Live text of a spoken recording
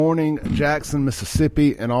Morning, Jackson,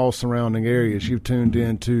 Mississippi, and all surrounding areas. You've tuned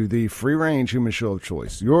in to the free-range human show of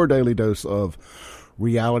choice, your daily dose of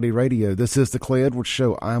reality radio. This is the Clay Edwards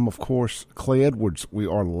Show. I am, of course, Clay Edwards. We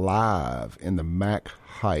are live in the Mack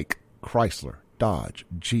Hike Chrysler Dodge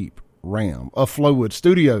Jeep Ram of Flowood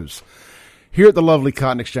Studios here at the lovely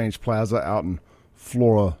Cotton Exchange Plaza out in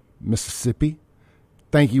Flora, Mississippi.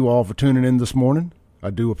 Thank you all for tuning in this morning. I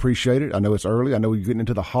do appreciate it. I know it's early. I know you're getting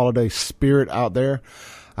into the holiday spirit out there.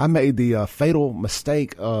 I made the fatal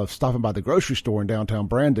mistake of stopping by the grocery store in downtown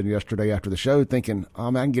Brandon yesterday after the show thinking, oh,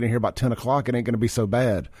 man, I can get in here about 10 o'clock. It ain't going to be so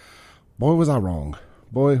bad. Boy, was I wrong.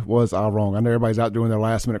 Boy, was I wrong. I know everybody's out doing their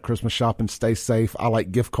last-minute Christmas shopping. Stay safe. I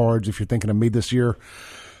like gift cards if you're thinking of me this year.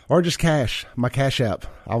 Or just cash, my Cash App.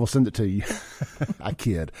 I will send it to you. I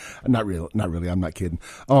kid. Not really. I'm not kidding.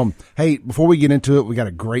 Hey, before we get into it, we got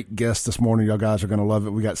a great guest this morning. Y'all guys are going to love it.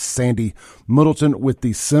 We got Sandy Middleton with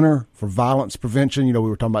the Center for Violence Prevention. You know, we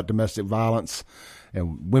were talking about domestic violence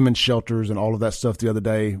and women's shelters and all of that stuff the other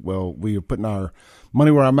day. Well, we are putting our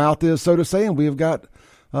money where our mouth is, so to say, and we have got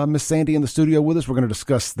Miss Sandy in the studio with us. We're going to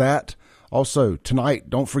discuss that. Also, tonight,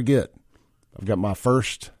 don't forget, I've got my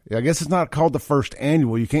first, I guess it's not called the first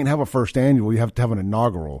annual. You can't have a first annual. You have to have an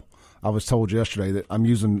inaugural. I was told yesterday that I'm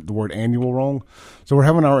using the word annual wrong. So we're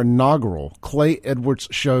having our inaugural Clay Edwards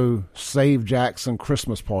Show Save Jackson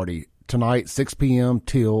Christmas party tonight, 6 p.m.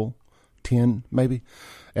 till 10 maybe,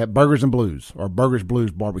 at Burgers and Blues, or Burgers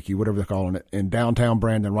Blues Barbecue, whatever they're calling it, in downtown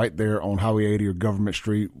Brandon, right there on Highway 80 or Government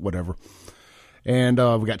Street, whatever. And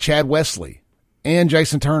we got Chad Wesley and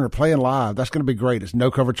Jason Turner playing live. That's going to be great. It's no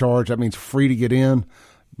cover charge. That means free to get in,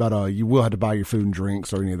 but you will have to buy your food and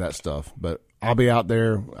drinks or any of that stuff. But I'll be out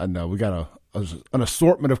there. I know we got an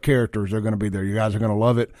assortment of characters that are going to be there. You guys are going to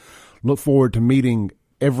love it. Look forward to meeting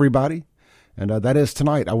everybody. And that is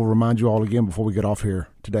tonight. I will remind you all again before we get off here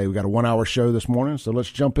today. We got a 1-hour show this morning, so let's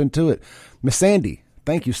jump into it. Miss Sandy,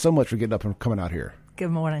 thank you so much for getting up and coming out here. Good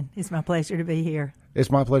morning. It's my pleasure to be here. It's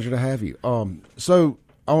my pleasure to have you. So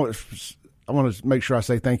I want to make sure I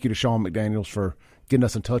say thank you to Sean McDaniels for getting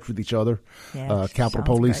us in touch with each other. Yeah, Capitol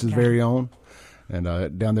Police's very own. And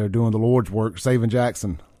down there doing the Lord's work, saving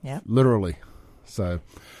Jackson. Yep. Literally. So,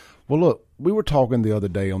 well, look, we were talking the other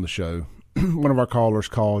day on the show. One of our callers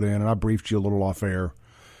called in, and I briefed you a little off air.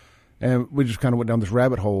 And we just kind of went down this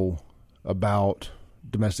rabbit hole about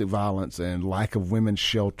domestic violence and lack of women's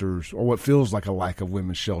shelters, or what feels like a lack of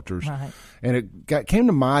women's shelters. Right. And it came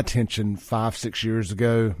to my attention 5-6 years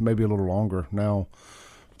ago, maybe a little longer now.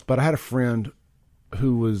 But I had a friend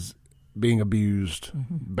who was being abused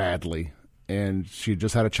badly, and she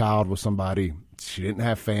just had a child with somebody. She didn't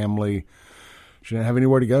have family. She didn't have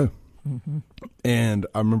anywhere to go. Mm-hmm. And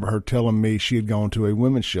I remember her telling me she had gone to a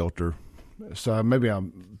women's shelter. So maybe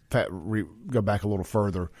go back a little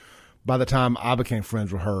further. By the time I became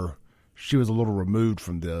friends with her, she was a little removed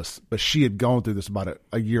from this, but she had gone through this about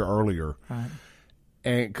a year earlier. Right.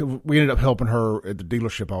 And we ended up helping her at the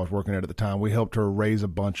dealership I was working at the time. We helped her raise a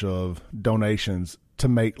bunch of donations to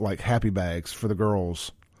make like happy bags for the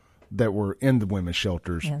girls that were in the women's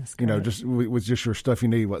shelters. Yeah, that's you know, great. just with just your stuff you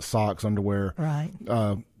need, what socks, underwear, Right.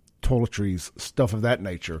 Toiletries, stuff of that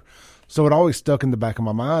nature. So it always stuck in the back of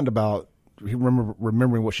my mind about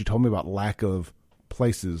remembering what she told me about lack of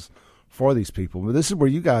places for these people. But this is where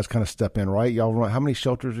you guys kind of step in, right? Y'all run, how many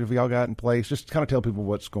shelters have y'all got in place? Just kind of tell people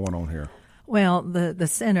what's going on here. Well, the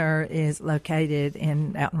center is located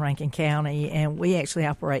out in Rankin County, and we actually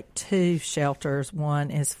operate 2 shelters.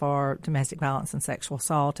 One is for domestic violence and sexual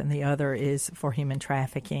assault, and the other is for human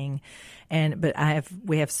trafficking. But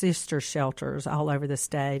we have sister shelters all over the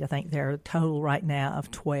state. I think there are a total right now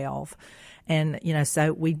of 12. And,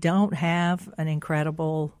 so we don't have an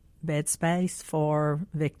incredible bed space for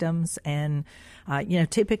victims, and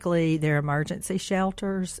typically they're emergency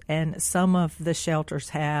shelters, and some of the shelters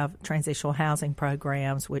have transitional housing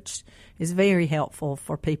programs, which is very helpful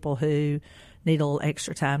for people who need a little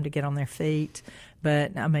extra time to get on their feet.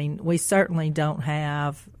 But I mean, we certainly don't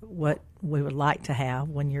have what we would like to have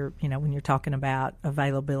when you're talking about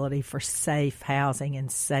availability for safe housing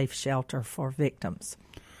and safe shelter for victims.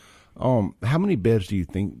 How many beds do you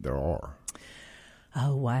think there are?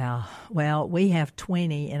 Oh, wow. Well, we have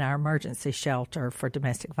 20 in our emergency shelter for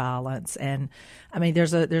domestic violence. And, I mean,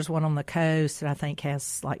 there's one on the coast that I think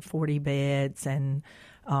has like 40 beds. And,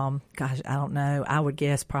 gosh, I don't know. I would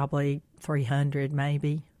guess probably 300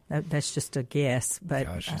 maybe. That's just a guess. But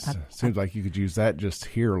gosh, it seems like you could use that just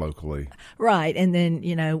here locally. Right. And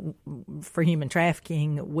then, for human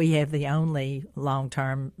trafficking, we have the only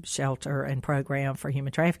long-term shelter and program for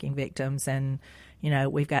human trafficking victims. And,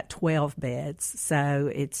 we've got 12 beds.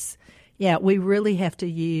 So it's, Yeah, we really have to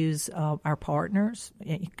use our partners.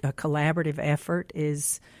 A collaborative effort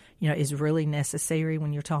is really necessary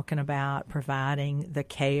when you're talking about providing the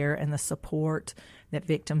care and the support that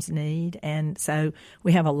victims need. And so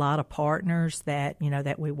we have a lot of partners that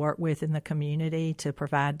we work with in the community to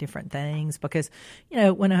provide different things, because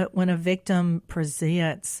when a victim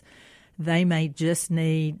presents, they may just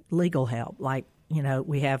need legal help. Like,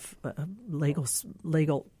 we have legal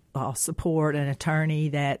support, an attorney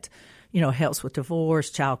that helps with divorce,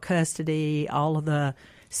 child custody, all of the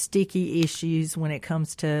sticky issues when it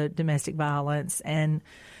comes to domestic violence. And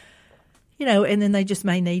and then they just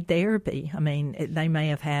may need therapy. I mean, they may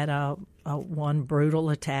have had a one brutal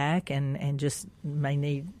attack and just may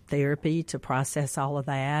need therapy to process all of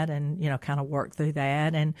that and, kind of work through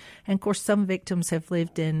that. And of course, some victims have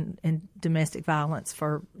lived in domestic violence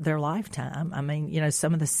for their lifetime. I mean,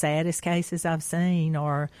 some of the saddest cases I've seen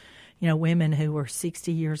are, women who were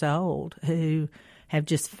 60 years old who have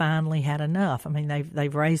just finally had enough. I mean,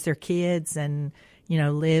 they've raised their kids and,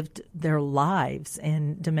 lived their lives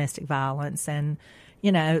in domestic violence, and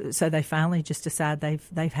so they finally just decide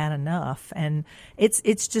they've had enough. And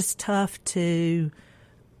it's just tough to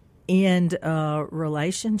end a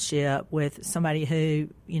relationship with somebody who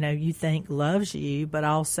you think loves you but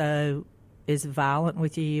also is violent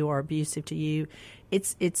with you or abusive to you.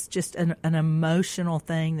 It's just an emotional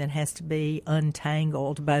thing that has to be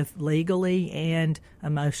untangled both legally and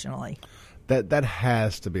emotionally. That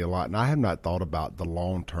has to be a lot, and I have not thought about the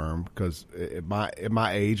long term, because at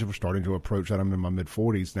my age, we're starting to approach that. I'm in my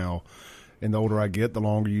mid-40s now, and the older I get, the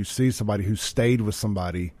longer you see somebody who stayed with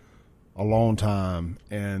somebody a long time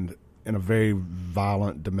and in a very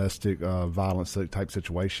violent domestic violence type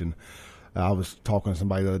situation. I was talking to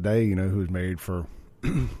somebody the other day, who was married for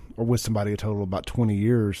or with somebody a total of about 20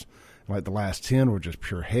 years. Like the last 10 were just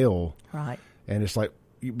pure hell. Right. And it's like,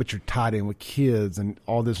 but you're tied in with kids and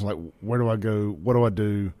all this. And like, where do I go? What do I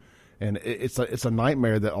do? And it's a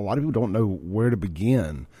nightmare that a lot of people don't know where to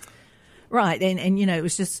begin. Right. And it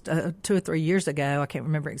was just 2 or 3 years ago, I can't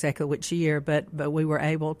remember exactly which year, but we were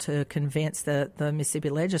able to convince the Mississippi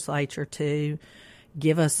legislature to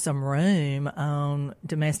give us some room on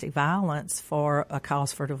domestic violence for a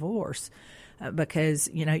cause for divorce, because,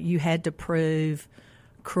 you had to prove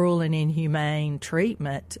cruel and inhumane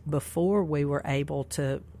treatment before we were able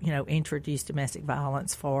to, introduce domestic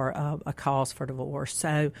violence for a cause for divorce.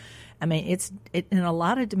 So, I mean, in a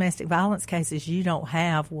lot of domestic violence cases, you don't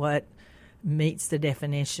have what meets the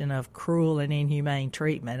definition of cruel and inhumane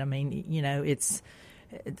treatment. I mean,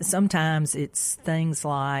 sometimes it's things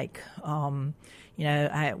like, one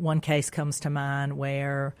case comes to mind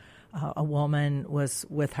where a woman was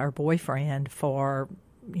with her boyfriend for,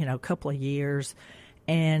 a couple of years,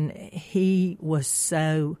 and he was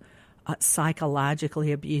so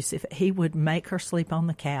psychologically abusive. He would make her sleep on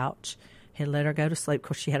the couch. He'd let her go to sleep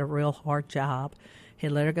because she had a real hard job. He'd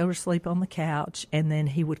let her go to sleep on the couch, and then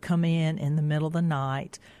he would come in the middle of the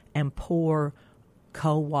night and pour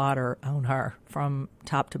cold water on her from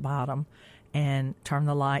top to bottom and turn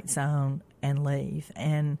the lights on and leave.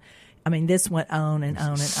 And I mean, this went on and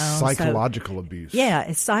on and on. Psychological abuse. Yeah,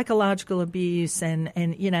 it's psychological abuse, and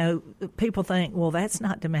people think, well, that's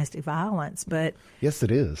not domestic violence, but yes, it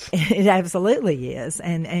is. It absolutely is,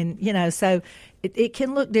 and so it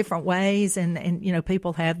can look different ways, and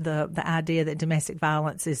people have the idea that domestic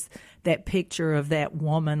violence is that picture of that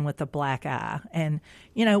woman with a black eye, and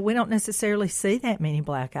we don't necessarily see that many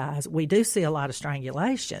black eyes. We do see a lot of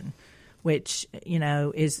strangulation, which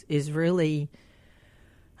is really.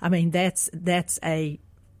 I mean, that's a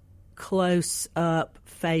close-up,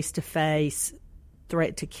 face-to-face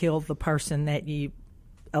threat to kill the person that you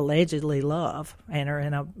allegedly love and are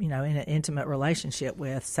in an intimate relationship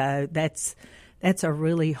with. So that's a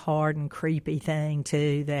really hard and creepy thing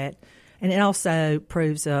too. And it also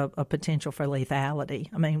proves a potential for lethality.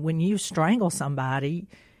 I mean, when you strangle somebody,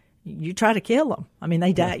 you try to kill them. I mean,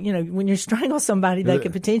 they die. When you strangle somebody, they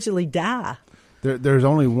could potentially die. There's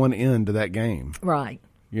only one end to that game. Right.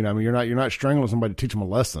 I mean, you're not strangling somebody to teach them a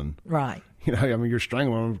lesson. Right. I mean, you're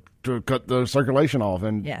strangling them to cut the circulation off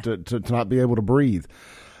and to not be able to breathe.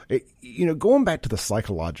 Going back to the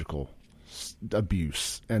psychological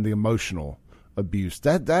abuse and the emotional abuse,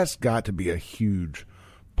 that's got to be a huge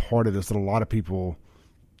part of this that a lot of people,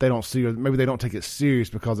 they don't see, or maybe they don't take it serious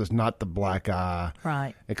because it's not the black eye.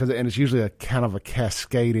 Right. And it's usually a kind of a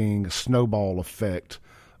cascading snowball effect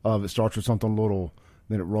of it starts with something little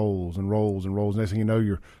then it rolls and rolls and rolls. Next thing you know,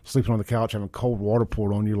 you're sleeping on the couch having cold water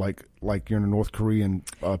poured on you like you're in a North Korean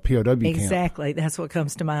POW camp. Exactly. That's what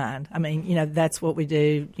comes to mind. I mean, that's what we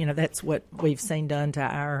do. That's what we've seen done to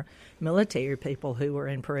our military people who were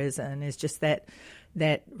in prison, is just that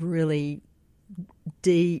really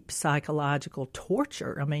deep psychological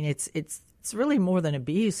torture. I mean, it's really more than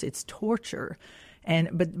abuse. It's torture.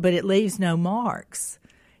 But it leaves no marks.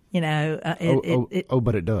 But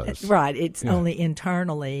it does. Right. It's only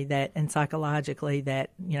internally and psychologically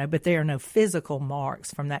that, but there are no physical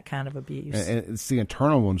marks from that kind of abuse. And it's the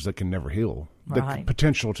internal ones that can never heal. Right. The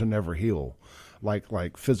potential to never heal,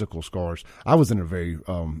 like physical scars. I was in a very,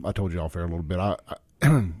 I told you off air a little bit.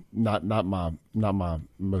 Not my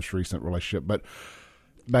most recent relationship, but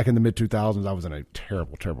back in the mid 2000s, I was in a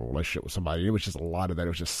terrible relationship with somebody. It was just a lot of that. It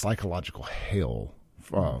was just psychological hell.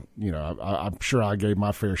 I'm sure I gave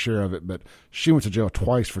my fair share of it, but she went to jail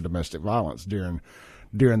twice for domestic violence during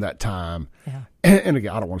that time. Yeah. And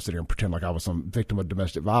again, I don't want to sit here and pretend like I was some victim of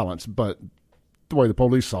domestic violence, but the way the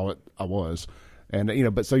police saw it, I was. And,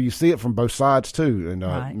 but so you see it from both sides too. And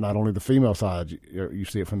right. Not only the female side, you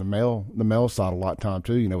see it from the male side a lot of time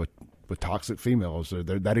too, with toxic females,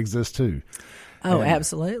 that exists too. Oh,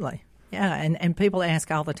 absolutely. Yeah, and people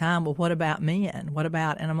ask all the time, well, what about men? And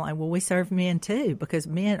I'm like, well, we serve men too, because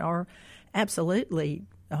men are absolutely,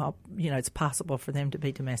 it's possible for them to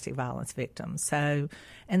be domestic violence victims. So,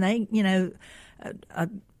 and they,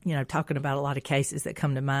 talking about a lot of cases that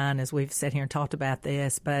come to mind as we've sat here and talked about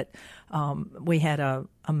this, but we had a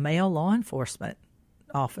male law enforcement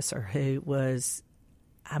officer who was,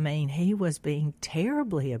 he was being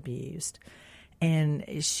terribly abused. And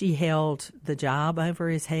she held the job over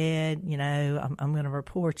his head. I'm going to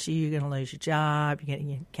report you. You're going to lose your job.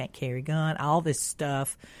 You can't carry a gun. All this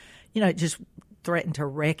stuff. It just threatened to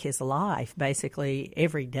wreck his life basically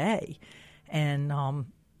every day. And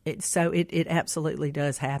it absolutely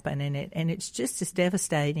does happen, and it's just as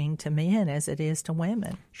devastating to men as it is to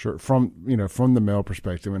women. Sure, from the male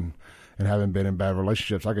perspective and having been in bad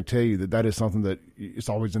relationships, I can tell you that is something that it's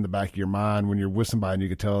always in the back of your mind when you're with somebody and you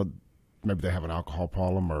can tell. Maybe they have an alcohol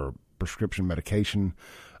problem or prescription medication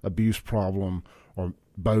abuse problem or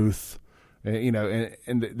both, and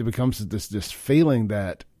it becomes this feeling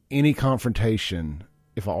that any confrontation,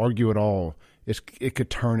 if I argue at all, it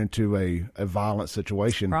could turn into a violent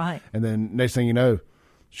situation. Right. And then next thing you know,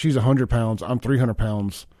 she's 100 pounds, I'm 300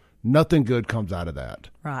 pounds. Nothing good comes out of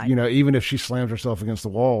that. Right. Even if she slams herself against the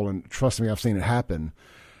wall, and trust me, I've seen it happen.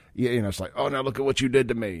 It's like, oh, now look at what you did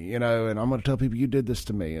to me, and I'm going to tell people you did this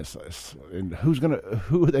to me. And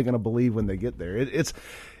who are they going to believe when they get there? It's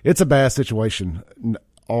a bad situation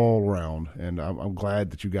all around, and I'm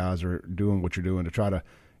glad that you guys are doing what you're doing to try to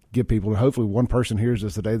get people. And hopefully, one person hears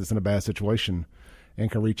this today that's in a bad situation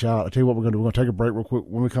and can reach out. I'll tell you what we're going to do. We're going to take a break real quick.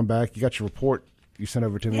 When we come back, you got your report you sent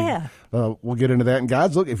over to me. Yeah. We'll get into that. And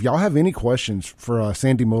guys, look, if y'all have any questions for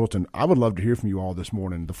Sandy Middleton, I would love to hear from you all this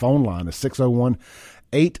morning. The phone line is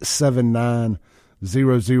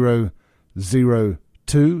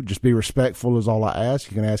 601-879-0002. Just be respectful is all I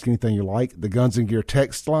ask. You can ask anything you like. The Guns and Gear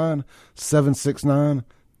text line,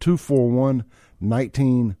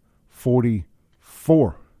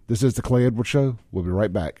 769-241-1944. This is the Clay Edwards Show. We'll be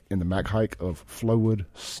right back in the Mac Hike of Flowood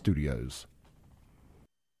Studios.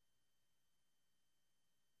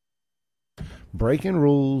 Breaking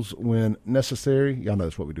rules when necessary. Y'all know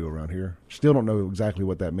that's what we do around here. Still don't know exactly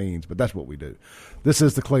what that means, but that's what we do. This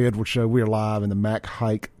is the Clay Edwards Show. We are live in the Mac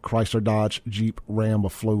Hike Chrysler Dodge Jeep Ram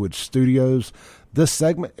of Flowood Studios. This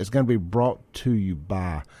segment is going to be brought to you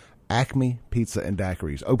by Acme Pizza and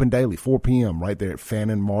Daiquiris. Open daily, 4 p.m. right there at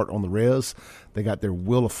Fannin Mart on the Res. They got their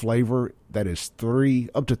Wheel of Flavor. That is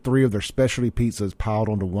up to three of their specialty pizzas piled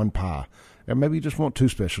onto one pie. And maybe you just want 2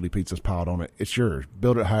 specialty pizzas piled on it. It's yours.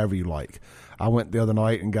 Build it however you like. I went the other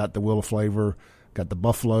night and got the Wheel of Flavor, got the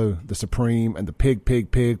Buffalo, the Supreme, and the Pig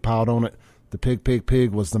piled on it. The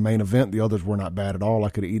Pig was the main event. The others were not bad at all. I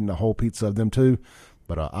could have eaten a whole pizza of them too.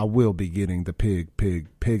 But I will be getting the Pig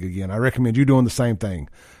again. I recommend you doing the same thing.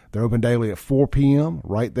 They're open daily at 4 p.m.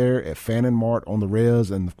 right there at Fannin Mart on the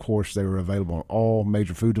Res. And, of course, they were available on all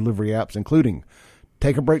major food delivery apps, including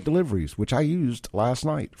Take a Break deliveries, which I used last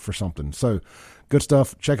night for something. So good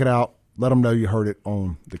stuff. Check it out. Let them know you heard it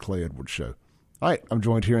on the Clay Edwards Show. All right, I'm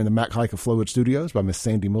joined here in the Mac Hike of Flowood Studios by Miss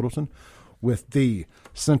Sandy Middleton with the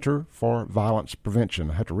Center for Violence Prevention.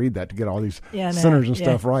 I have to read that to get all these centers and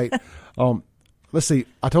stuff right. Let's see.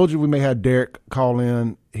 I told you we may have Derek call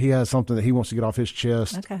in. He has something that he wants to get off his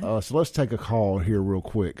chest. Okay. So let's take a call here real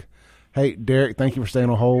quick. Hey, Derek, thank you for staying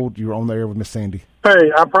on hold. You were on the air with Miss Sandy.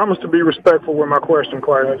 Hey, I promise to be respectful with my question,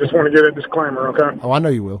 Clay. I just want to get a disclaimer, okay? Oh, I know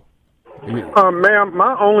you will. Ma'am,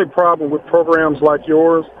 my only problem with programs like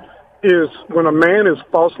yours is when a man is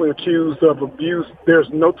falsely accused of abuse, there's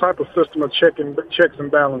no type of system of checks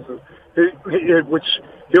and balances, which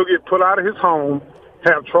he'll get put out of his home,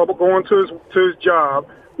 have trouble going to his job,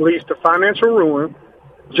 leads to financial ruin,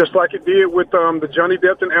 just like it did with the Johnny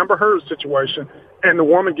Depp and Amber Heard situation, and the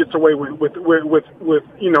woman gets away with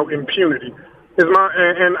impunity.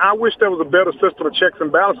 And I wish there was a better system of checks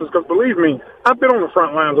and balances, because believe me, I've been on the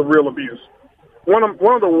front lines of real abuse. One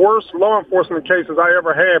of the worst law enforcement cases I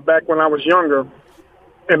ever had back when I was younger,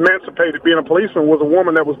 emancipated, being a policeman, was a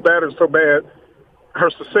woman that was battered so bad her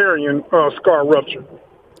cesarean scar ruptured.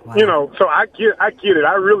 Wow. So I get it,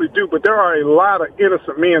 I really do. But there are a lot of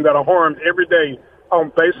innocent men that are harmed every day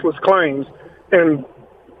on baseless claims, and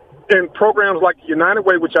programs like United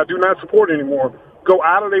Way, which I do not support anymore, go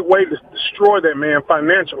out of their way to destroy that man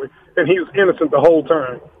financially, and he was innocent the whole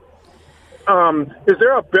time. Is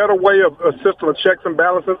there a better way of a system of checks and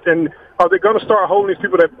balances? And are they going to start holding these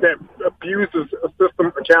people that abuse a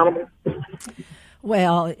system accountable?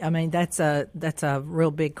 Well, I mean, that's a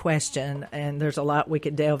real big question, and there's a lot we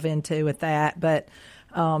could delve into with that. But,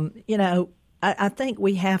 I think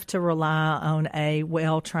we have to rely on a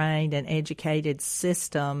well-trained and educated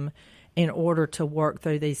system in order to work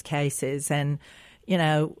through these cases. And,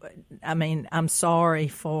 I'm sorry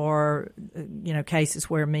for, cases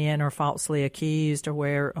where men are falsely accused or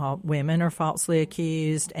where women are falsely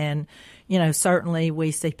accused. And, certainly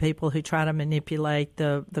we see people who try to manipulate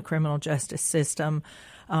the criminal justice system.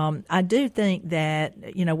 I do think that,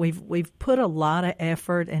 we've put a lot of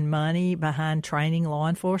effort and money behind training law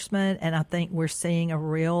enforcement, and I think we're seeing a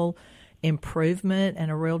real improvement and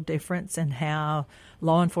a real difference in how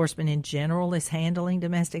law enforcement in general is handling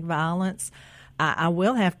domestic violence. I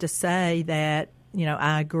will have to say that,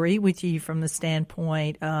 I agree with you from the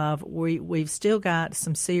standpoint of we've still got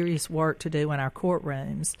some serious work to do in our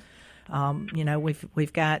courtrooms.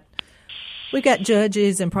 We've got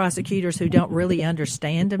judges and prosecutors who don't really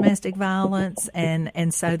understand domestic violence,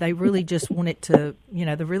 and so they really just want it to,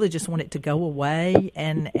 go away,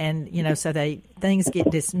 and so things get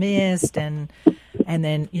dismissed, and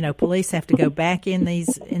then police have to go back in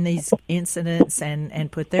these incidents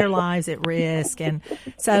and put their lives at risk, and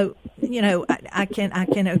so I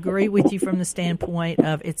can agree with you from the standpoint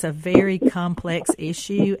of it's a very complex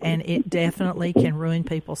issue, and it definitely can ruin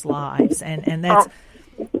people's lives, and that's.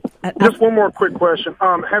 Just one more quick question.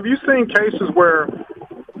 Have you seen cases where,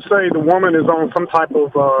 say, the woman is on some type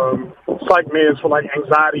of psych meds for like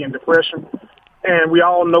anxiety and depression, and we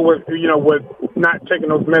all know what not taking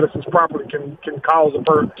those medicines properly can cause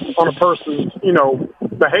on a person's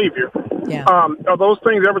behavior? Yeah. Are those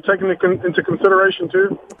things ever taken into consideration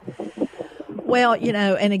too? Well,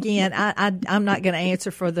 and again, I'm not going to answer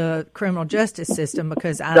for the criminal justice system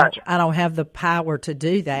because I don't have the power to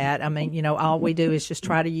do that. I mean, all we do is just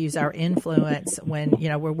try to use our influence when,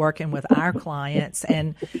 we're working with our clients.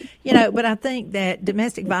 And, but I think that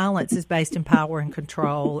domestic violence is based in power and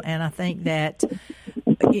control. And I think that,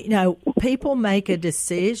 people make a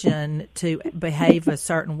decision to behave a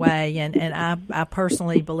certain way. And I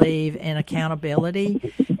personally believe in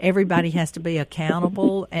accountability. Everybody has to be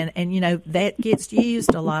accountable. And that gets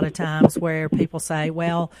used a lot of times where people say,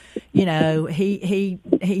 well,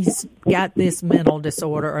 he's got this mental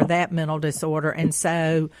disorder or that mental disorder, and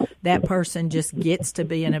so that person just gets to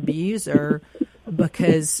be an abuser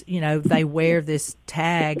because they wear this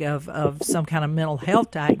tag of some kind of mental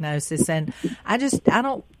health diagnosis. And I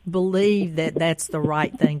don't believe that that's the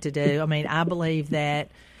right thing to do. I mean, I believe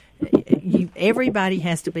that everybody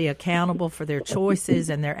has to be accountable for their choices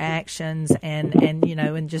and their actions,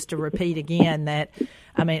 and just to repeat again that,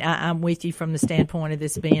 I'm with you from the standpoint of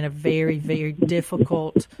this being a very, very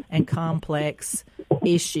difficult and complex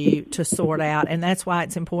issue to sort out, and that's why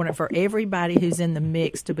it's important for everybody who's in the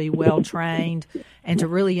mix to be well trained and to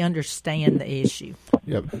really understand the issue.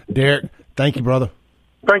 Yep, Derek, thank you, brother.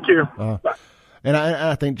 Thank you. And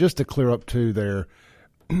I think just to clear up too there,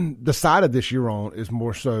 the side of this you're on is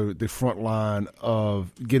more so the front line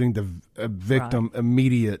of getting the victim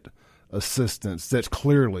immediate assistance that's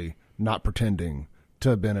clearly not pretending to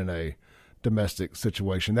have been in a domestic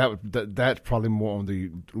situation. That's probably more on the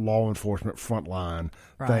law enforcement front line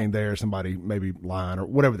thing there, somebody maybe lying or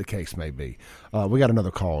whatever the case may be. We got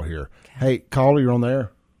another call here. Okay. Hey, caller, you're on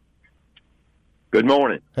there. Good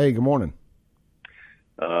morning. Hey, good morning.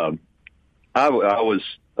 I was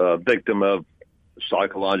a victim of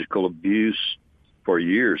psychological abuse for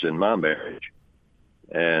years in my marriage,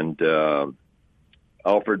 and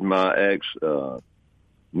offered my ex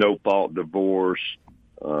no-fault divorce,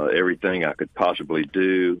 everything I could possibly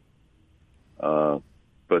do.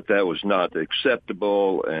 but that was not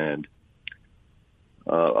acceptable, and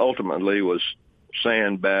ultimately was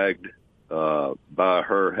sandbagged by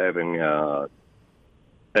her having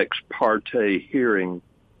ex parte hearing,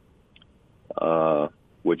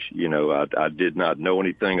 which, I did not know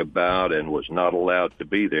anything about and was not allowed to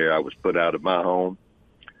be there. I was put out of my home.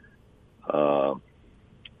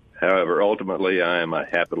 However, ultimately, I am a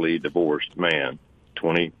happily divorced man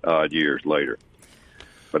 20-odd years later.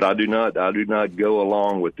 But I do not go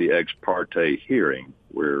along with the ex parte hearing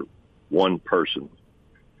where one person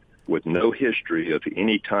with no history of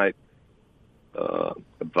any type of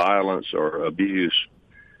violence or abuse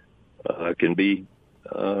can be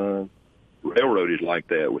railroaded like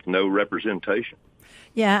that with no representation.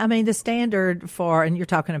 Yeah, I mean, the standard for, and you're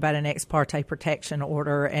talking about an ex parte protection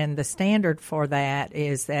order, and the standard for that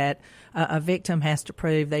is that a victim has to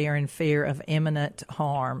prove they are in fear of imminent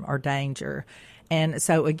harm or danger. And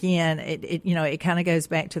so, again, it kind of goes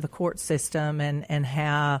back to the court system and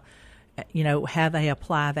how, how they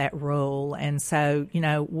apply that rule. And so,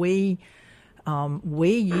 we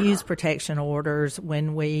use protection orders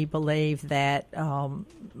when we believe that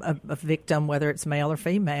a victim, whether it's male or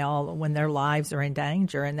female, when their lives are in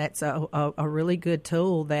danger. And that's a really good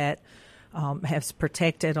tool that has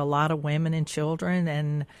protected a lot of women and children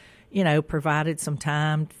and, provided some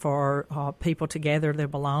time for people to gather their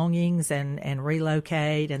belongings and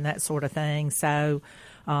relocate and that sort of thing. So,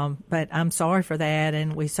 but I'm sorry for that,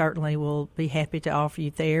 and we certainly will be happy to offer you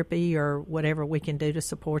therapy or whatever we can do to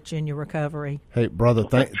support you in your recovery. Hey, brother,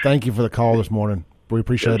 thank you for the call this morning. We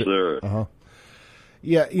appreciate it. Sir. Uh-huh.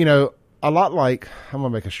 Yeah, a lot like, I'm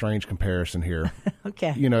going to make a strange comparison here.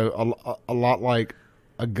 Okay. A lot like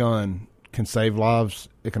a gun can save lives,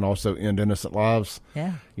 it can also end innocent lives.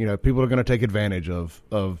 Yeah. People are going to take advantage of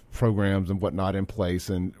programs and whatnot in place,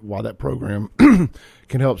 and while that program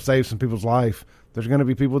can help save some people's life, there's going to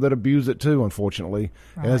be people that abuse it too, unfortunately.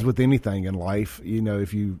 Right. As with anything in life,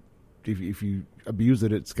 if you abuse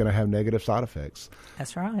it, it's going to have negative side effects.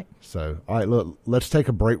 That's right. So, all right, look, let's take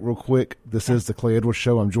a break real quick. This is the Clay Edwards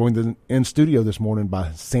Show. I'm joined in studio this morning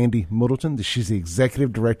by Sandy Middleton. She's the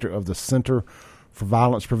executive director of the Center for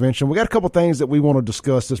Violence Prevention. We got a couple things that we want to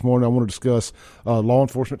discuss this morning. I want to discuss law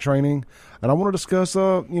enforcement training, and I want to discuss,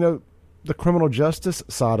 the criminal justice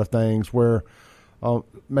side of things where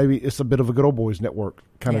maybe it's a bit of a good old boys network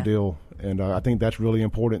kind of deal. And I think that's really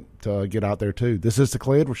important to get out there too. This is the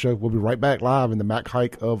Clay Edwards Show. We'll be right back live in the Mac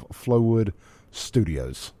Hike of Flowood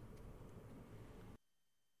Studios.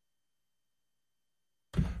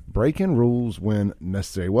 Breaking rules when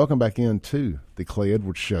necessary. Welcome back into the Clay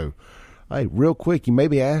Edwards Show. Hey, real quick, you may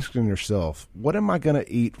be asking yourself, what am I going to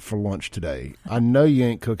eat for lunch today? I know you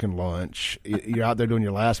ain't cooking lunch. You're out there doing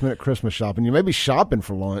your last-minute Christmas shopping. You may be shopping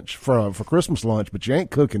for lunch, for Christmas lunch, but you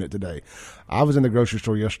ain't cooking it today. I was in the grocery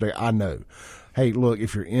store yesterday. I know. Hey, look,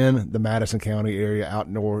 if you're in the Madison County area out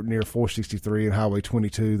north near 463 and Highway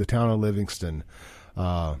 22, the town of Livingston,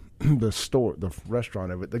 the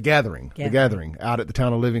restaurant of it, the Gathering out at the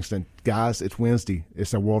town of Livingston. Guys, it's Wednesday.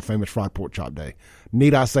 It's a world-famous fried pork chop day.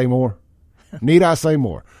 Need I say more? Need I say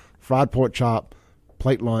more? Fried pork chop,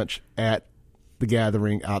 plate lunch at the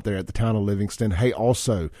Gathering out there at the town of Livingston. Hey,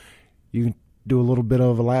 also, you can do a little bit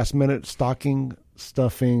of a last-minute stocking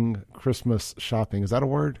stuffing Christmas shopping. Is that a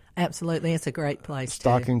word? Absolutely. It's a great place.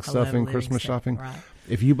 Stocking stuffing Christmas shopping. Right.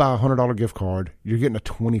 If you buy a $100 gift card, you're getting a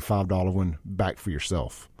 $25 one back for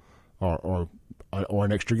yourself or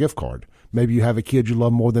an extra gift card. Maybe you have a kid you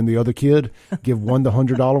love more than the other kid. Give one the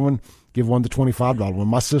 $100 one. Give one the $25 one.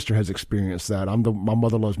 My sister has experienced that. My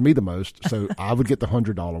mother loves me the most, so I would get the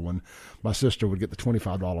 $100 one. My sister would get the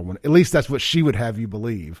 $25 one. At least that's what she would have you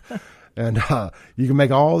believe. And you can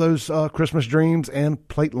make all those Christmas dreams and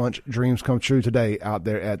plate lunch dreams come true today out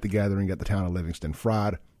there at the Gathering at the town of Livingston.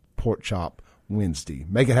 Fried pork chop Wednesday.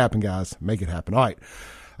 Make it happen, guys. Make it happen. All right.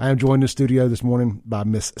 I am joined in the studio this morning by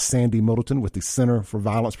Miss Sandy Middleton with the Center for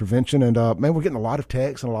Violence Prevention. And, man, we're getting a lot of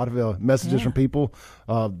texts and a lot of messages from people.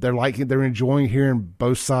 They're enjoying hearing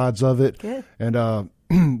both sides of it. Good. And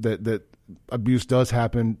that abuse does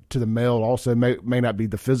happen to the male also. May not be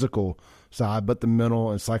the physical side, but the mental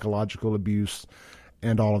and psychological abuse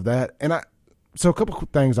and all of that. And so a couple of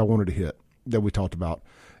things I wanted to hit that we talked about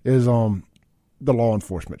is the law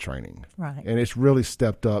enforcement training. Right. And it's really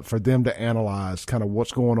stepped up for them to analyze kind of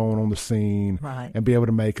what's going on the scene and be able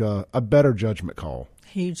to make a better judgment call.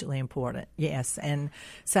 Hugely important, yes. And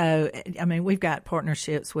so, I mean, we've got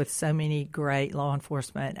partnerships with so many great law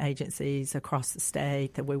enforcement agencies across the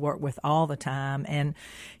state that we work with all the time. And,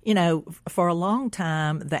 for a long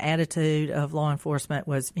time, the attitude of law enforcement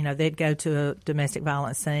was, they'd go to a domestic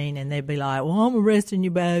violence scene and they'd be like, well, I'm arresting you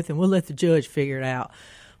both and we'll let the judge figure it out.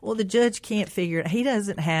 Well, the judge can't figure it. He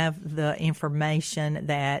doesn't have the information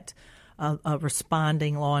that a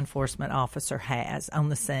responding law enforcement officer has on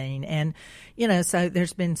the scene. And, so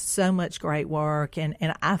there's been so much great work, and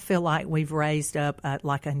I feel like we've raised up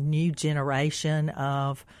like a new generation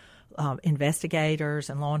of investigators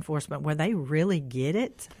and law enforcement where they really get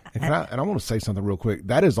it. And I want to say something real quick.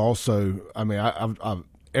 That is also, I mean, I've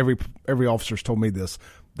every officer's told me this.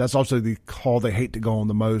 That's also the call they hate to go on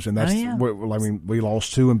the most, and that's where, I mean, we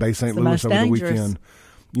lost 2 in Bay St. Louis over the weekend.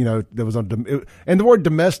 There was and the word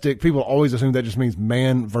domestic, people always assume that just means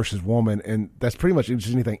man versus woman, and that's pretty much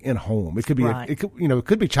just anything in home. It could be it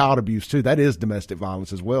could be child abuse too. That is domestic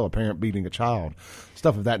violence as well. A parent beating a child,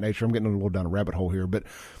 stuff of that nature. I'm getting a little down a rabbit hole here, but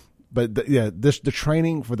the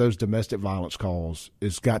training for those domestic violence calls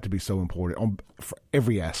has got to be so important for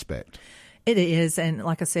every aspect. It is, and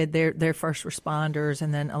like I said, they're first responders,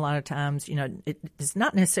 and then a lot of times, it's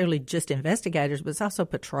not necessarily just investigators, but it's also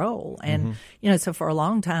patrol. And so for a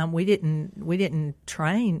long time, we didn't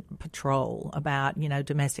train patrol about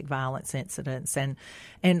domestic violence incidents, and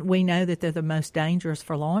we know that they're the most dangerous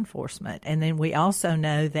for law enforcement. And then we also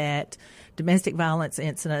know that domestic violence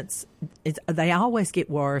incidents, they always get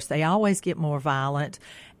worse, they always get more violent.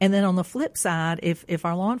 And then on the flip side, if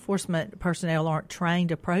our law enforcement personnel aren't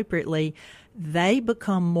trained appropriately, they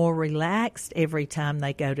become more relaxed every time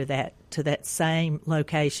they go to that same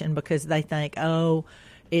location, because they think, oh,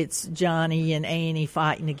 it's Johnny and Annie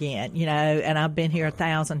fighting again, and I've been here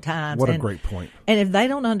 1,000 times. What a great point. And if they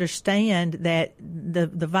don't understand that the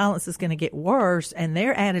violence is going to get worse, and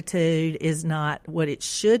their attitude is not what it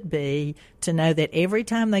should be, to know that every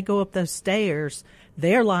time they go up those stairs,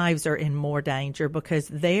 their lives are in more danger because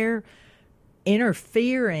they're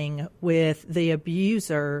interfering with the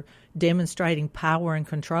abuser demonstrating power and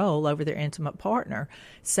control over their intimate partner.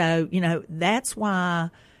 So, that's why,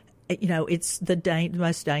 it's the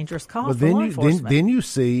most dangerous call for law enforcement. Then you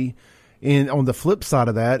see, on the flip side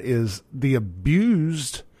of that is the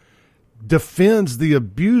abused defends the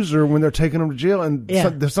abuser when they're taking them to jail, and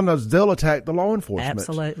sometimes they'll attack the law enforcement.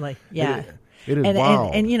 Absolutely, yeah. It is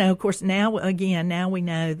wild. And of course, now we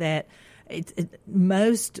know that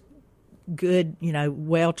most good,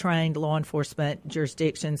 well-trained law enforcement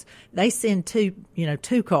jurisdictions, they send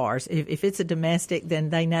two cars. If it's a domestic,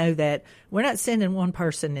 then they know that we're not sending one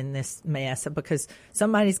person in this mess, because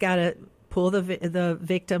somebody's got to pull the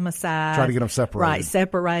victim aside. Try to get them separated. Right,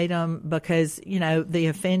 separate them, because, the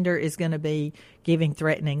offender is going to be giving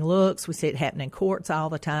threatening looks. We see it happen in courts all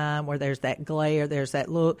the time, where there's that glare, there's that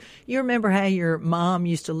look. You remember how your mom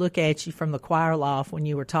used to look at you from the choir loft when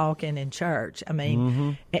you were talking in church. I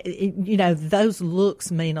mean, those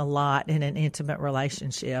looks mean a lot in an intimate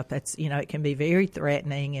relationship. That's, it can be very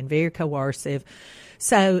threatening and very coercive.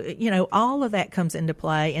 So, all of that comes into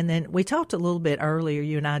play. And then we talked a little bit earlier,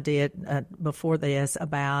 you and I did before this,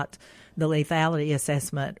 about the lethality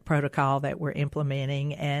assessment protocol that we're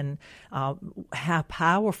implementing, and how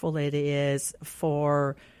powerful it is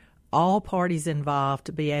for all parties involved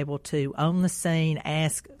to be able to, on the scene,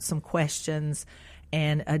 ask some questions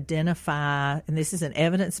and identify. And this is an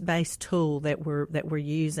evidence-based tool that we're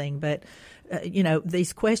using, but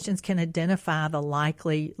these questions can identify the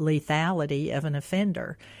likely lethality of an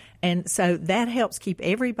offender. And so that helps keep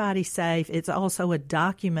everybody safe. It's also a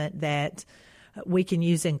document that we can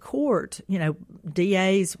use in court.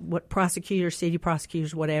 DAs, prosecutors, city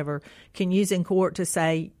prosecutors, whatever, can use in court to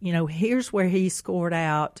say, here's where he scored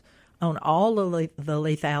out on all of the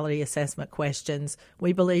lethality assessment questions.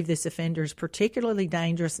 We believe this offender is particularly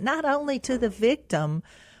dangerous, not only to the victim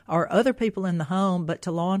or other people in the home, but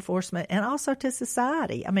to law enforcement and also to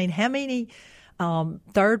society. I mean, how many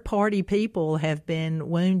third-party people have been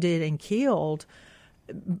wounded and killed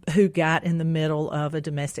who got in the middle of a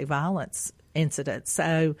domestic violence incident?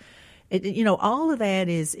 So, all of that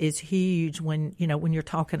is huge when you're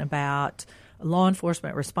talking about law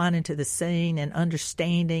enforcement responding to the scene and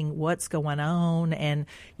understanding what's going on, and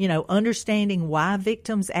understanding why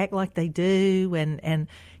victims act like they do, and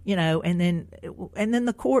then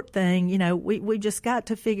the court thing. We just got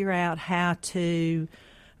to figure out how to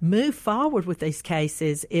move forward with these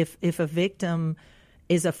cases if a victim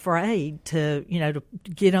is afraid to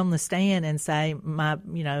get on the stand and say, my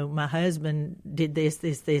husband did this,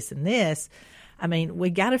 and this. I mean, we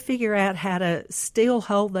got to figure out how to still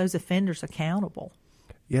hold those offenders accountable.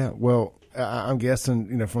 Yeah, well, I'm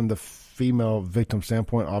guessing, from the female victim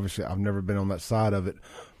standpoint, obviously I've never been on that side of it,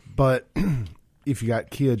 but if you got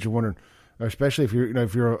kids, you're wondering, especially if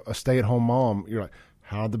you're a stay-at-home mom, you're like,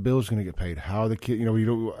 how are the bills going to get paid? How are the kids?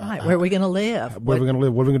 Right, where are we going to live? Where are we going to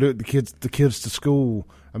live? What are we going to do with the kids to school?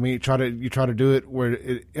 I mean, you try to do it where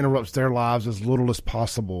it interrupts their lives as little as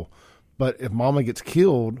possible. But if mama gets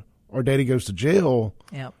killed or daddy goes to jail,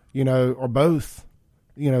 yep. Or both,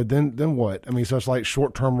 then what? I mean, so it's like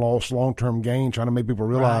short-term loss, long-term gain, trying to make people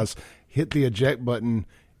realize, hit the eject button,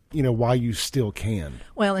 while you still can.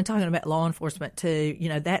 Well, and talking about law enforcement too,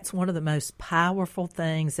 that's one of the most powerful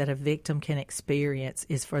things that a victim can experience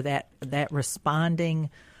is for that responding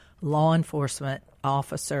law enforcement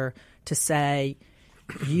officer to say,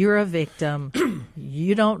 you're a victim,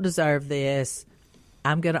 you don't deserve this,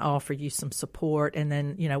 I'm going to offer you some support. And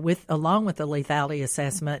then, along with the lethality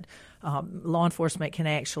assessment, law enforcement can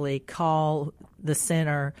actually call the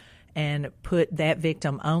center and put that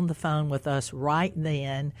victim on the phone with us right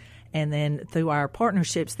then. And then through our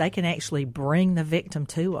partnerships, they can actually bring the victim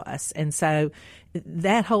to us. And so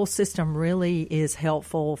that whole system really is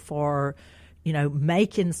helpful for,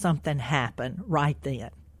 making something happen right then.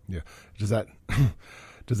 Yeah.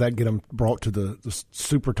 Does that get them brought to the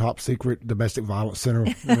super top secret domestic violence center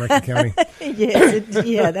in Rankin County?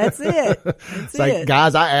 Yes, that's it. It's like,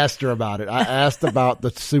 guys, I asked her about it. I asked about the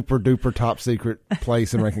super duper top secret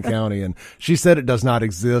place in Rankin County, and she said it does not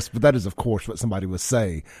exist. But that is, of course, what somebody would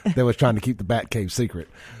say that was trying to keep the Batcave secret.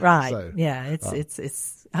 Right? So, yeah,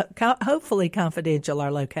 it's hopefully confidential, our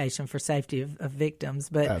location, for safety of victims.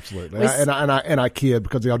 But absolutely, and I kid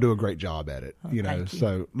because y'all do a great job at it. Thank you.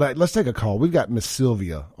 So let's take a call. We've got Miss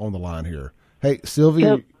Sylvia on the line here. Hey,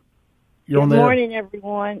 Sylvia, you're on there. Good morning,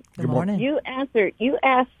 everyone. Good morning. You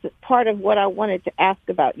asked part of what I wanted to ask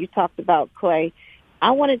about. You talked about Clay.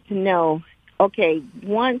 I wanted to know, okay,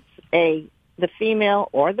 once the female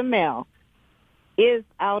or the male is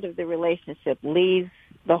out of the relationship, leaves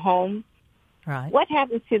the home, right, what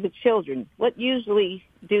happens to the children? What usually,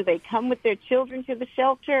 do they come with their children to the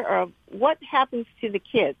shelter, or what happens to the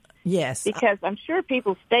kids? Yes. Because I'm sure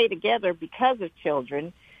people stay together because of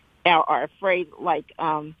children, are afraid, like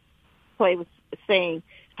Clay was saying,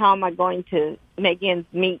 how am I going to make ends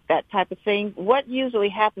meet, that type of thing. What usually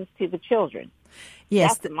happens to the children?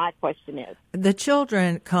 Yes. That's what my question is. The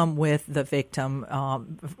children come with the victim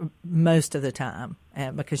most of the time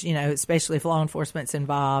because, especially if law enforcement's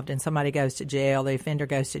involved and somebody goes to jail, the offender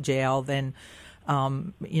goes to jail, then,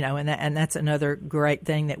 and that's another great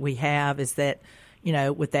thing that we have is that,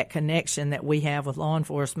 with that connection that we have with law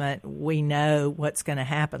enforcement, we know what's going to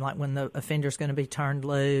happen, like when the offender's going to be turned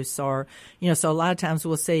loose or, so a lot of times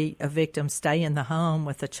we'll see a victim stay in the home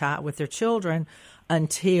with with their children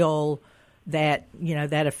until that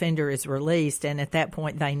that offender is released, and at that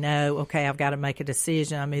point they know, okay, I've got to make a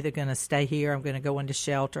decision. I'm either going to stay here, I'm going to go into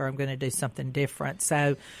shelter, I'm going to do something different.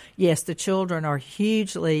 So yes, the children are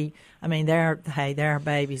hugely, they're our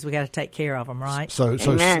babies. We got to take care of them, right? So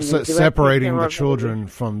separating the children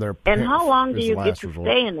from their parents. And how long do you get to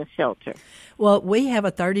stay in the shelter? Well, we have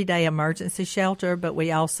a 30-day emergency shelter, but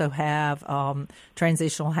we also have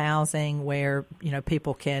transitional housing where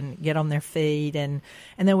people can get on their feet, and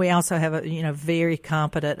then we also have very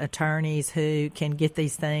competent attorneys who can get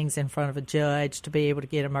these things in front of a judge to be able to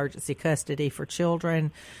get emergency custody for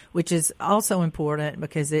children, which is also important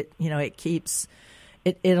because it keeps.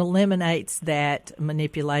 It eliminates that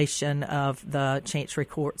manipulation of the chancery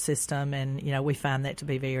court system, and we find that to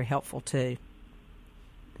be very helpful too.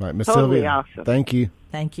 Right, Miss Totally Sylvia, awesome. Thank you.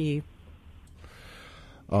 Thank you.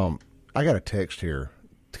 I got a text here,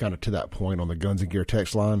 kind of to that point on the Guns and Gear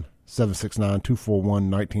text line,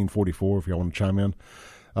 769-241-1944, if y'all want to chime in.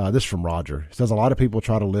 This is from Roger. It says, a lot of people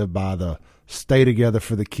try to live by the stay together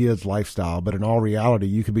for the kids lifestyle, but in all reality,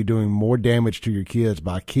 you could be doing more damage to your kids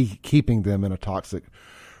by keeping them in a toxic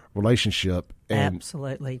relationship. And,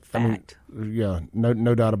 absolutely, fact.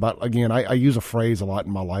 No doubt about it. Again, I use a phrase a lot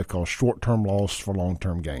in my life called short-term loss for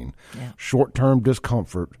long-term gain. Yeah. Short-term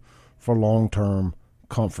discomfort for long-term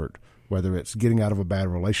comfort, whether it's getting out of a bad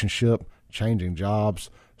relationship, changing jobs,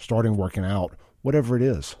 starting working out, whatever it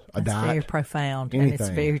is, a diet. It's very profound, anything. And it's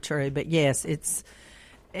very true. But yes, it's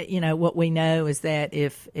what we know is that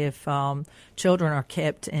if children are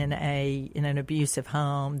kept in an abusive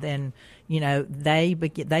home, then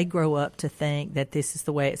they grow up to think that this is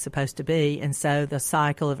the way it's supposed to be, and so the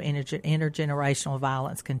cycle of intergenerational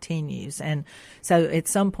violence continues. And so at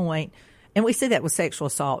some point, and we see that with sexual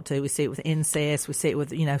assault too. We see it with incest. We see it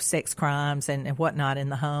with sex crimes and whatnot in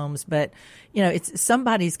the homes. But it's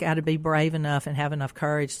somebody's got to be brave enough and have enough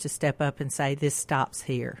courage to step up and say this stops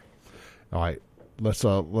here. All right. Let's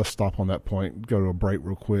stop on that point. Go to a break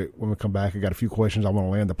real quick. When we come back, I got a few questions I want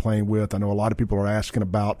to land the plane with. I know a lot of people are asking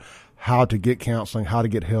about how to get counseling, how to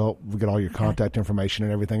get help. We get all your contact information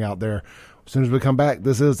and everything out there. As soon as we come back,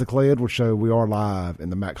 this is the Clay Edwards Show. We are live in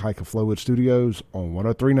the Mac Haik of Flowood Studios on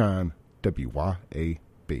 103.9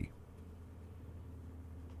 WYAB.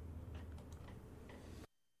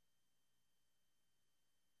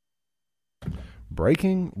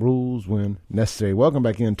 Breaking rules when necessary. Welcome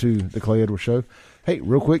back into the Clay Edwards Show. Hey,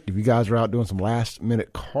 real quick, if you guys are out doing some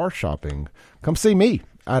last-minute car shopping, come see me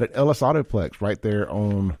out at Ellis Autoplex right there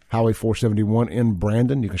on Highway 471 in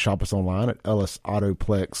Brandon. You can shop us online at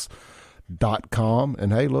ellisautoplex.com.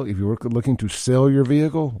 And, hey, look, if you're looking to sell your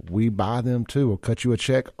vehicle, we buy them too. We'll cut you a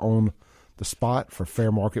check on the spot for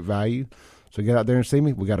fair market value. So get out there and see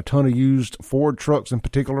me. We got a ton of used Ford trucks in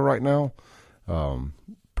particular right now.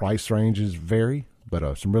 Price ranges vary,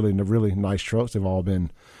 but some really nice trucks. They've all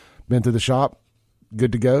been through the shop,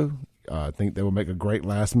 good to go. I think they will make a great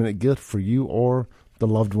last-minute gift for you or the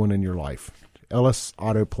loved one in your life.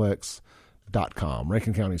 EllisAutoplex.com,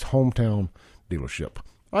 Rankin County's hometown dealership.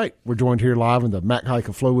 All right, we're joined here live in the Mac Haik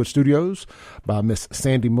of Flowood Studios by Miss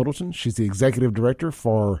Sandy Middleton. She's the executive director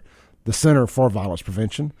for the Center for Violence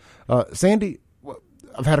Prevention. Sandy,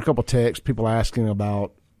 I've had a couple texts, people asking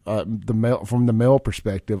about from the male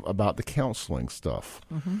perspective about the counseling stuff.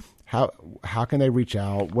 Mm-hmm. How can they reach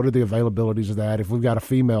out? What are the availabilities of that? If we've got a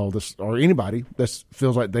female or anybody that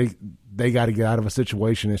feels like they got to get out of a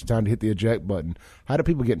situation, it's time to hit the eject button. How do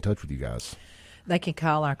people get in touch with you guys? They can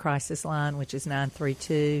call our crisis line, which is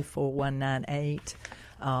 932-4198.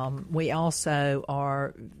 We also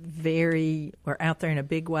are we're out there in a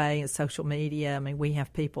big way in social media. I mean, we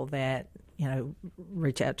have people that,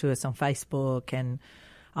 reach out to us on Facebook and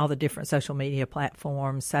all the different social media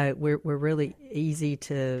platforms. So we're really easy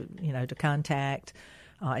to contact.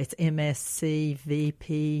 It's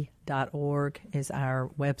mscvp.org is our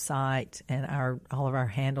website, and all of our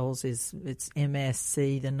handles it's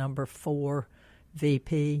MSC the number 4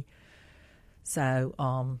 VP.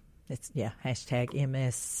 So it's hashtag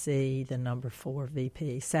MSC the number 4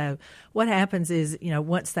 VP. So what happens is,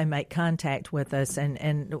 once they make contact with us,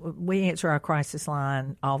 and we answer our crisis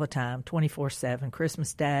line all the time, 24/7,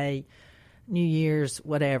 Christmas Day, New Year's,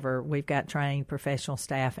 whatever. We've got trained professional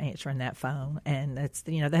staff answering that phone, and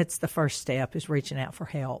that's the first step is reaching out for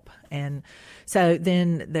help. And so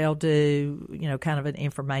then they'll do kind of an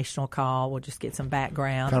informational call. We'll just get some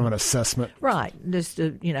background, kind of an assessment, right? Just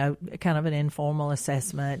kind of an informal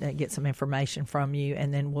assessment and get some information from you,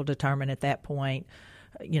 and then we'll determine at that point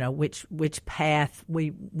which path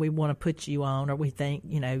we want to put you on, or we think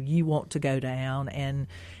you want to go down. And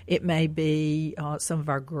it may be some of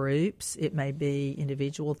our groups, it may be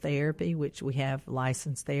individual therapy, which we have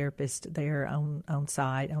licensed therapists there on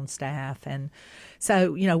site, on staff. And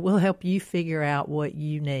so we'll help you figure out what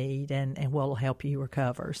you need, and we'll help you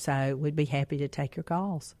recover. So we'd be happy to take your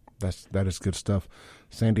calls. That is good stuff.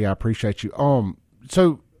 Sandy, I appreciate you.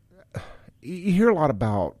 So you hear a lot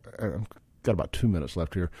about got about 2 minutes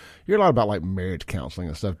left here. You hear a lot about like marriage counseling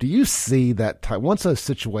and stuff. Do you see that once a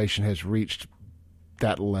situation has reached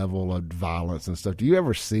that level of violence and stuff, do you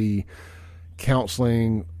ever see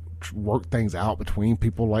counseling work things out between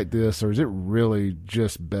people like this, or is it really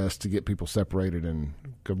just best to get people separated? And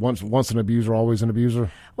once an abuser, always an abuser?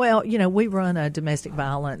 Well, we run a domestic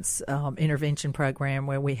violence intervention program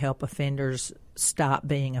where we help offenders stop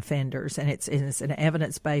being offenders, and it's an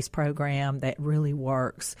evidence-based program that really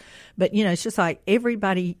works. But it's just like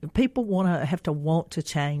people have to want to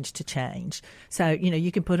change. So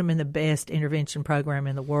you can put them in the best intervention program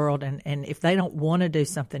in the world, and if they don't want to do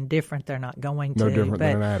something different, they're not going to. No different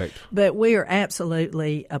than an addict. But we are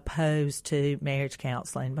absolutely opposed to marriage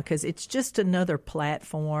counseling because it's just another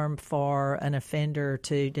platform for an offender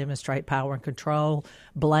to demonstrate power and control,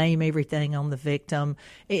 blame everything on the victim.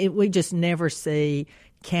 We just never see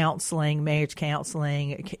counseling, marriage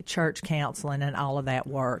counseling, church counseling, and all of that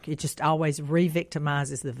work. It just always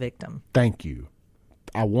re-victimizes the victim. Thank you.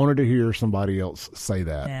 I wanted to hear somebody else say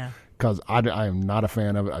that. Yeah. Because I am not a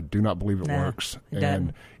fan of it. I do not believe it works.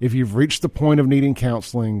 And if you've reached the point of needing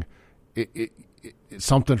counseling,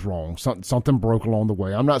 something's wrong. Something broke along the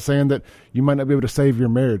way. I'm not saying that you might not be able to save your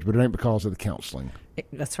marriage, but it ain't because of the counseling.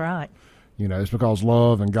 That's right. It's because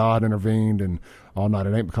love and God intervened and all night.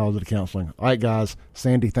 It ain't because of the counseling. All right, guys.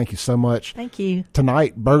 Sandy, thank you so much. Thank you.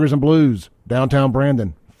 Tonight, Burgers and Blues, downtown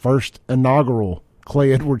Brandon, first inaugural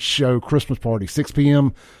Clay Edwards Show Christmas party, 6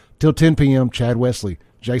 p.m. till 10 p.m. Chad Wesley,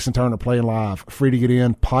 Jason Turner playing live. Free to get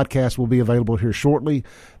in. Podcast will be available here shortly.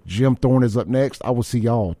 Jim Thorne is up next. I will see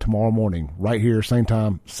y'all tomorrow morning right here, same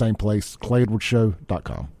time, same place,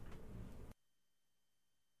 ClayEdwardsShow.com.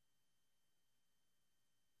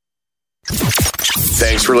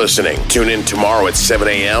 Thanks for listening. Tune in tomorrow at 7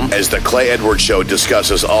 a.m. as the Clay Edwards Show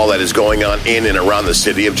discusses all that is going on in and around the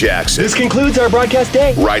city of Jackson. This concludes our broadcast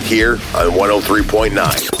day. Right here on 103.9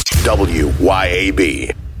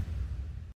 WYAB.